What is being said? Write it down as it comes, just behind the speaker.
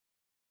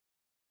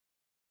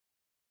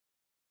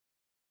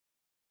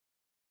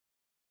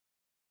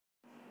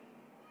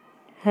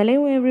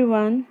Hello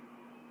everyone,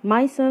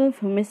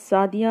 myself Miss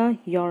Sadia,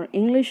 your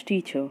English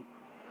teacher.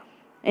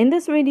 In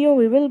this video,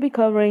 we will be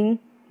covering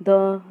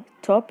the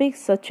topics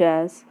such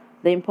as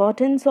the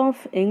importance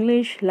of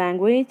English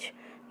language,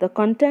 the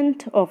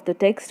content of the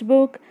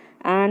textbook,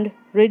 and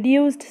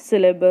reduced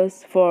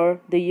syllabus for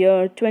the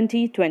year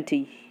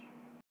 2020.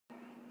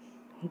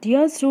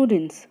 Dear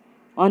students,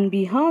 on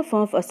behalf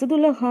of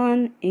Asadullah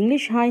Khan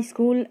English High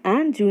School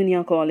and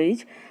Junior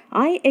College,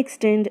 I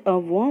extend a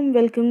warm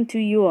welcome to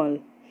you all.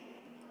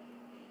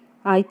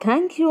 I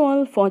thank you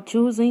all for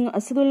choosing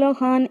Asadullah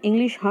Khan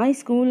English High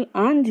School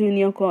and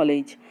Junior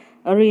College,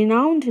 a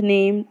renowned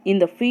name in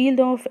the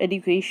field of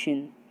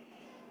education.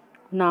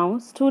 Now,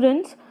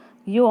 students,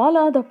 you all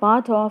are the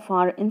part of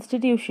our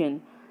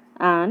institution,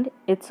 and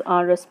it's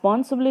our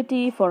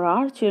responsibility for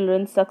our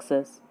children's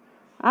success.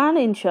 And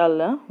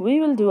inshallah,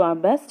 we will do our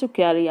best to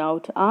carry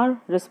out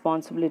our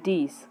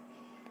responsibilities.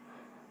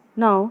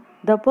 Now,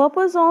 the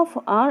purpose of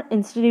our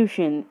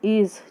institution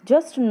is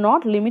just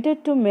not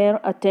limited to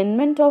mere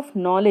attainment of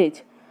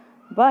knowledge,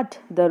 but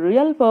the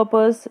real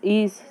purpose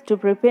is to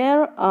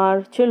prepare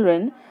our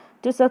children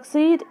to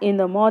succeed in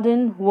the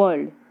modern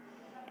world.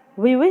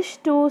 We wish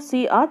to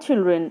see our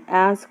children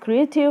as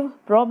creative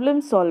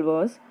problem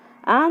solvers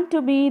and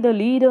to be the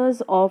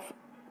leaders of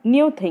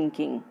new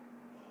thinking.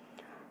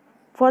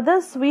 For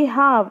this, we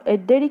have a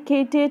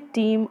dedicated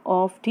team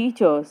of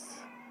teachers.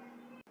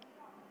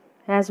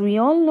 As we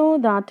all know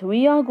that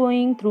we are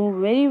going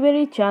through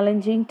very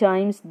challenging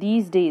times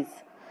these days.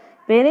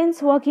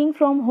 Parents working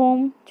from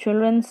home,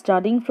 children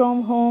studying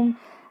from home,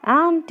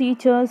 and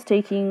teachers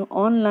taking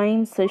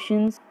online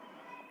sessions.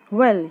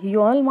 Well,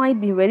 you all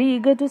might be very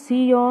eager to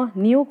see your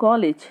new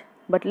college.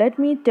 But let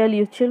me tell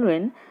you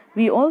children,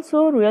 we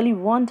also really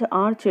want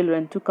our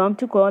children to come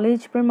to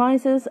college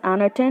premises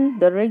and attend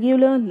the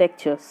regular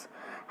lectures.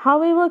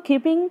 However,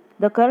 keeping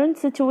the current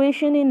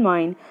situation in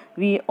mind,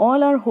 we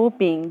all are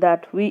hoping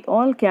that we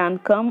all can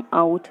come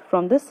out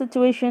from this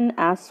situation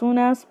as soon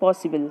as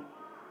possible.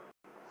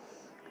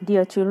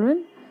 Dear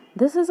children,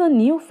 this is a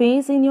new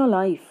phase in your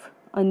life,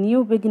 a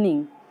new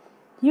beginning.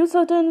 You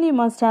certainly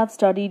must have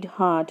studied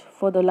hard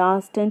for the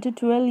last 10 to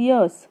 12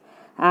 years,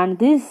 and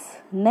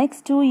these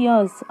next 2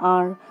 years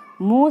are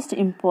most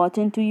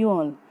important to you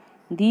all.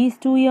 These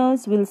 2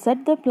 years will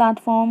set the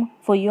platform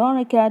for your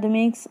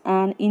academics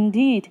and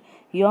indeed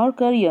your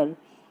career.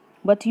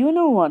 But you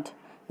know what?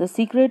 The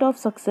secret of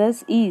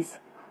success is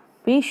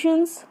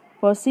patience,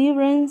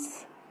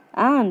 perseverance,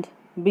 and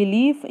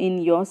belief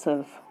in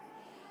yourself.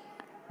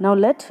 Now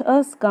let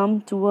us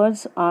come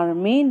towards our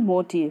main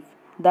motive,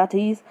 that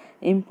is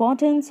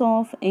importance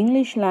of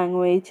English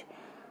language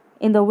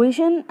in the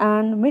vision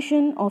and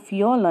mission of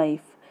your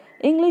life.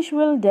 English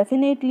will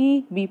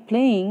definitely be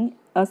playing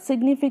a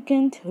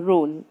significant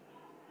role.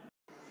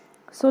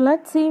 So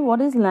let's see what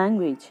is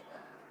language.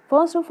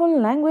 First of all,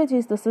 language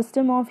is the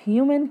system of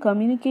human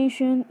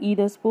communication,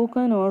 either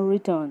spoken or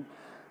written,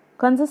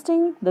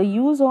 consisting the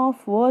use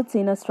of words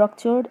in a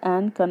structured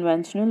and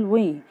conventional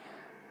way.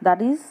 That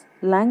is,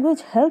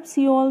 language helps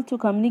you all to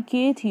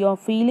communicate your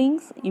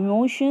feelings,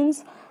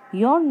 emotions,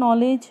 your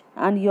knowledge,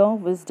 and your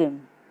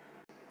wisdom.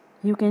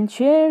 You can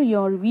share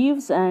your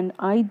views and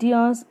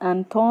ideas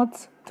and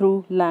thoughts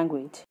through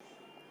language.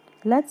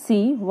 Let's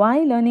see why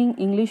learning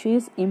English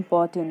is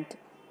important.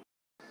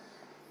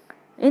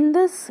 In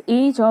this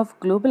age of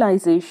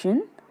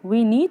globalization,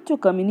 we need to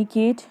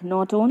communicate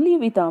not only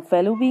with our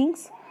fellow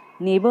beings,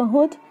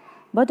 neighborhood,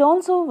 but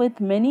also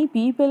with many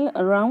people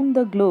around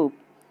the globe.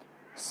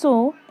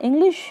 So,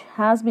 English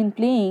has been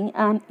playing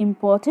an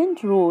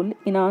important role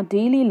in our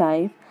daily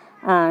life,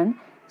 and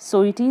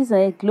so it is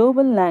a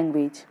global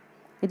language.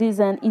 It is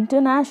an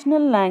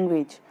international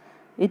language.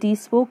 It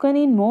is spoken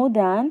in more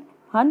than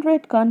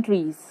 100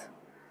 countries.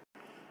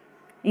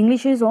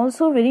 English is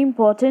also very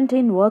important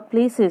in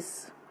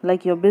workplaces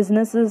like your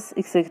businesses,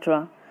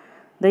 etc.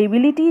 The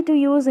ability to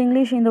use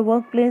English in the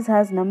workplace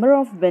has number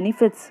of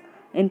benefits,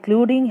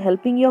 including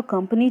helping your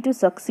company to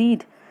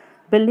succeed,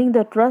 building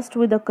the trust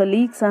with the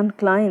colleagues and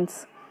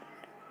clients,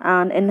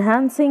 and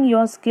enhancing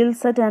your skill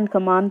set and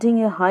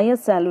commanding a higher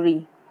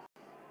salary.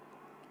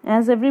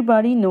 As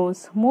everybody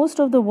knows, most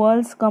of the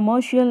world's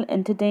commercial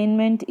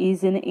entertainment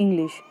is in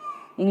English.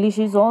 English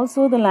is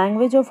also the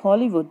language of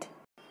Hollywood.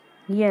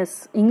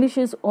 Yes, English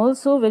is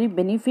also very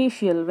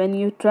beneficial when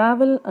you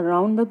travel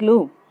around the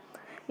globe.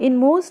 In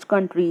most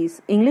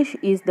countries, English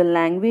is the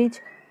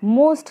language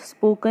most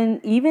spoken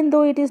even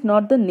though it is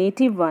not the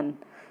native one.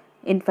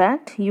 In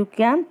fact, you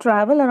can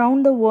travel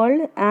around the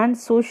world and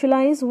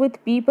socialize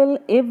with people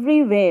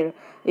everywhere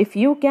if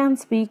you can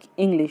speak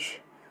English.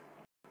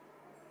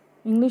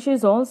 English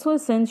is also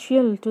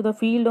essential to the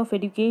field of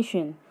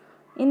education.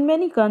 In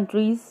many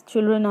countries,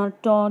 children are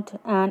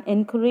taught and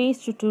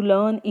encouraged to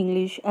learn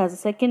English as a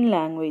second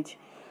language,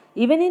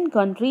 even in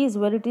countries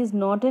where it is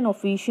not an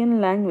official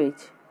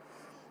language.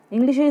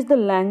 English is the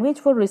language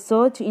for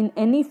research in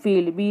any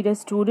field, be it a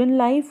student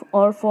life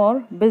or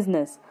for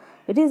business.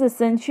 It is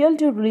essential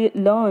to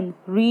learn,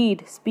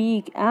 read,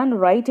 speak, and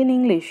write in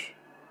English.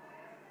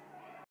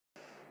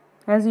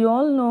 As you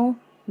all know,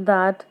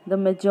 that the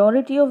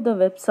majority of the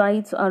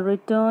websites are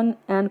written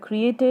and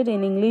created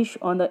in English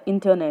on the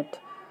internet.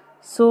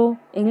 So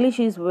English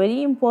is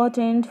very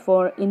important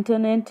for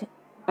internet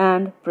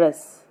and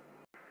press.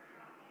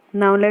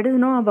 Now let us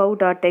know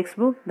about our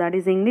textbook, that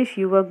is English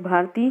Yuvak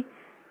Bharti.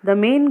 The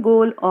main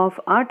goal of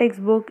our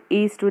textbook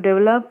is to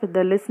develop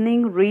the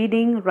listening,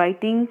 reading,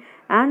 writing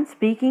and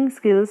speaking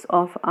skills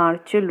of our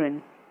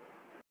children.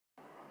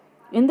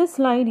 In this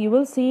slide you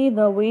will see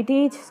the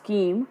weightage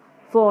scheme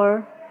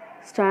for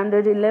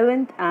standard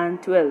 11th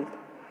and 12th.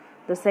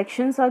 The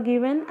sections are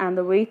given and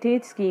the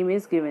weightage scheme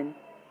is given.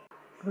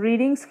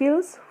 Reading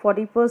skills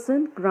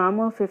 40%,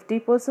 grammar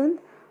 50%,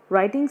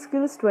 writing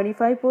skills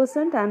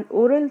 25% and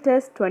oral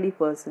test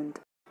 20%.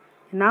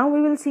 Now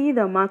we will see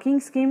the marking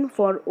scheme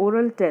for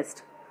oral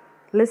test.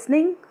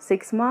 Listening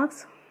 6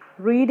 marks,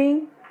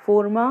 reading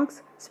 4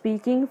 marks,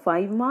 speaking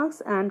 5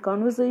 marks and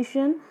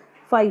conversation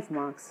 5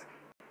 marks.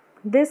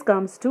 This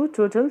comes to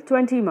total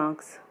 20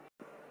 marks.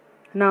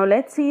 Now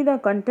let's see the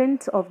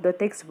contents of the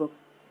textbook.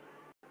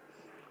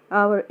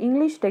 Our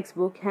English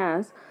textbook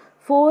has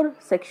 4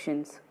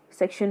 sections.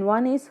 Section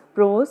 1 is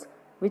prose,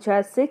 which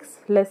has 6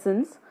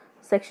 lessons.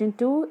 Section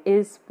 2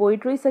 is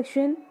poetry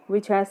section,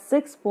 which has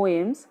 6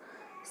 poems.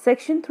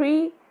 Section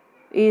 3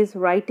 is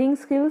writing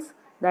skills,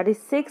 that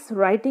is 6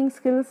 writing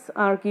skills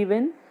are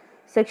given.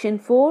 Section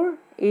 4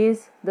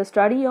 is the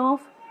study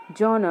of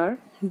genre,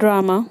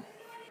 drama,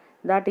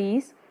 that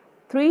is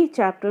 3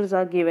 chapters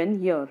are given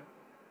here.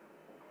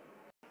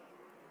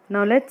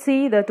 Now let's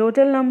see the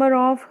total number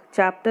of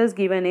chapters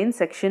given in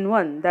section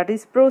 1, that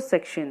is prose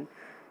section.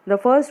 The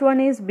first one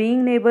is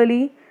being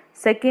neighborly.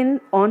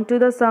 Second, on to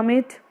the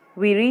summit,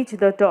 we reach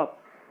the top.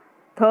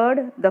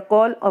 Third, the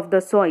call of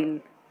the soil.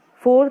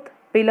 Fourth,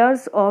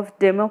 pillars of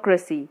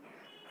democracy.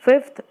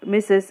 Fifth,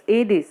 Mrs.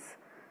 Addis.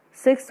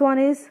 Sixth one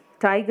is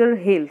Tiger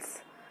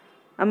Hills.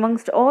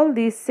 Amongst all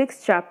these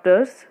 6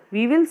 chapters,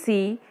 we will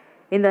see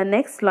in the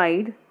next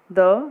slide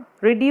the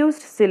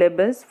reduced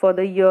syllabus for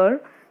the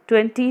year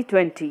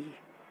 2020.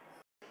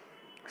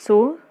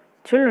 So,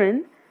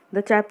 children,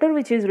 the chapter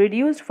which is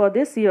reduced for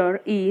this year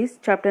is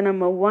chapter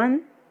number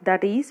 1,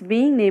 that is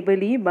Being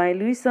Neighborly by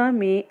Louisa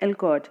May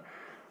Alcott.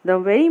 The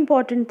very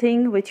important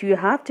thing which you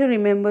have to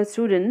remember,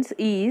 students,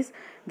 is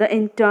the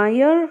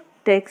entire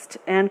text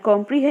and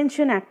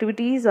comprehension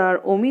activities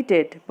are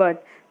omitted,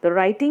 but the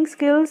writing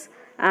skills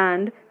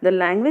and the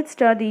language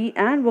study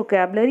and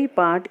vocabulary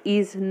part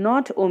is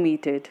not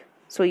omitted.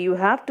 So you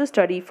have to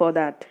study for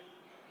that.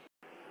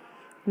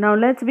 Now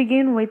let's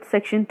begin with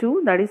section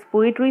 2, that is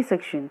poetry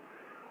section.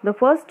 The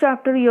first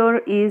chapter here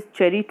is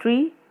Cherry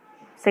Tree.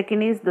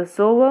 Second is The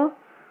Sower.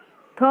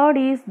 Third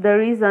is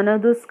There is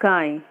Another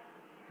Sky.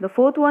 The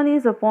fourth one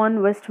is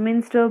Upon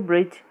Westminster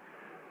Bridge.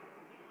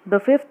 The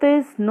fifth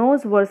is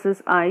Nose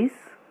versus Eyes.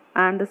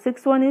 And the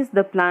sixth one is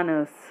The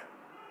Planners.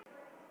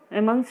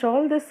 Amongst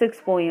all the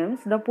 6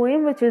 poems, the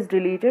poem which is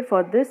deleted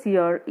for this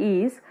year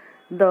is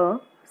the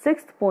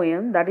 6th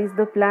poem, that is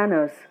The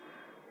Planners.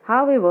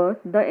 However,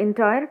 the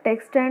entire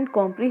text and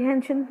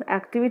comprehension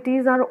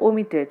activities are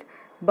omitted,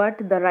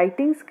 but the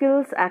writing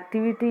skills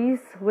activities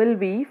will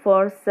be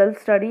for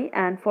self-study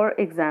and for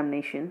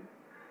examination.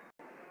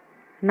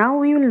 Now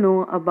we will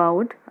know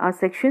about our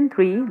section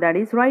 3, that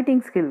is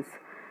writing skills.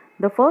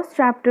 The first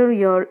chapter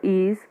here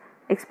is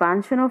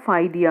expansion of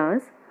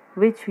ideas,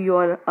 which you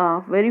all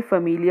are very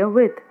familiar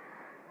with.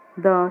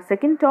 The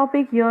second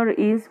topic here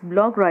is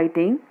blog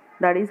writing,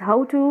 that is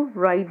how to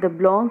write the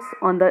blogs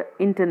on the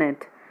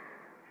internet.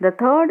 The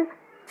third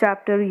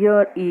chapter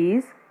here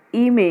is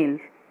email,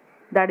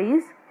 that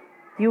is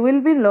you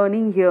will be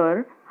learning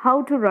here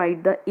how to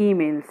write the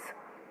emails.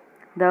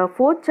 The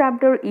fourth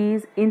chapter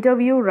is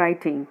interview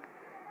writing.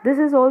 This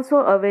is also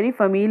a very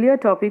familiar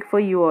topic for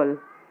you all.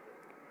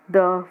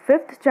 The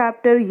fifth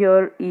chapter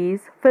here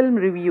is film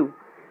review,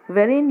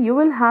 wherein you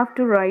will have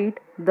to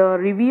write the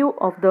review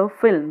of the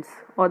films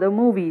or the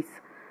movies.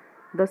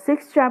 The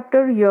sixth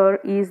chapter here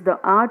is the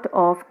art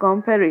of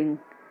comparing.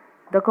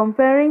 The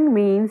comparing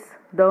means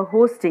the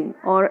hosting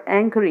or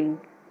anchoring.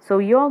 So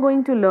you are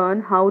going to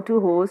learn how to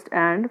host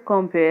and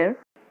compare.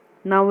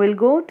 Now we'll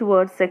go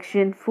towards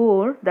section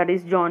 4, that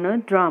is genre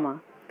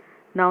drama.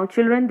 Now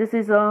children, this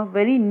is a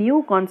very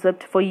new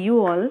concept for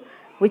you all,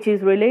 which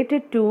is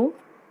related to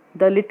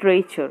the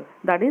literature,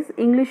 that is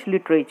English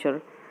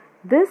literature.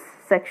 This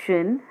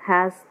section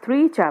has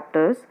 3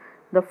 chapters.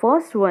 The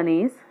first one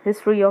is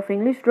History of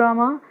English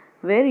Drama,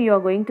 where you are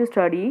going to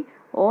study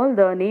all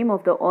the name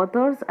of the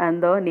authors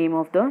and the name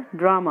of the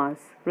dramas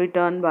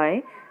written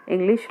by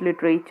English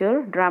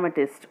literature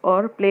dramatists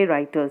or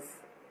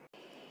playwrights.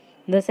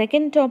 The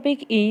second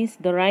topic is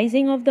The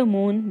Rising of the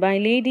Moon by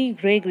Lady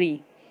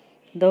Gregory.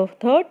 The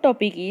third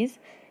topic is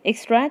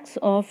Extracts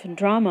of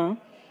Drama,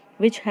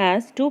 which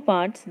has 2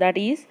 parts, that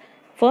is,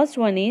 first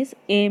one is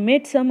A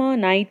Midsummer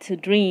Night's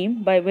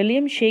Dream by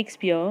William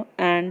Shakespeare,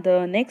 and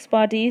the next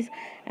part is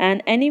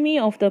An Enemy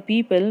of the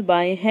People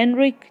by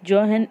Henrik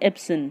Johan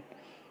Ibsen.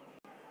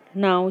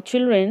 Now,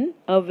 children,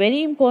 a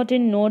very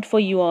important note for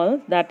you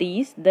all, that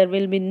is, there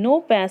will be no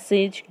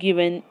passage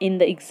given in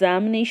the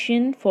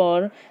examination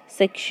for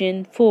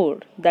section 4,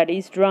 that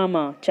is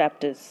drama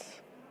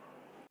chapters.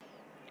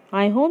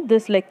 I hope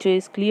this lecture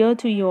is clear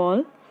to you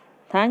all.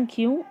 Thank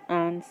you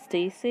and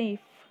stay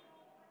safe.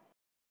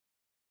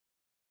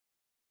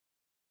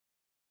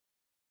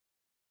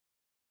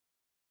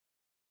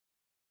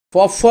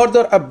 For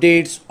further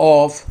updates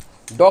of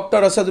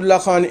Dr.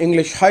 Asadullah Khan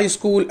English High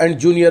School and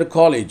Junior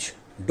College,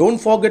 don't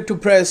forget to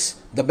press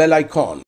the bell icon.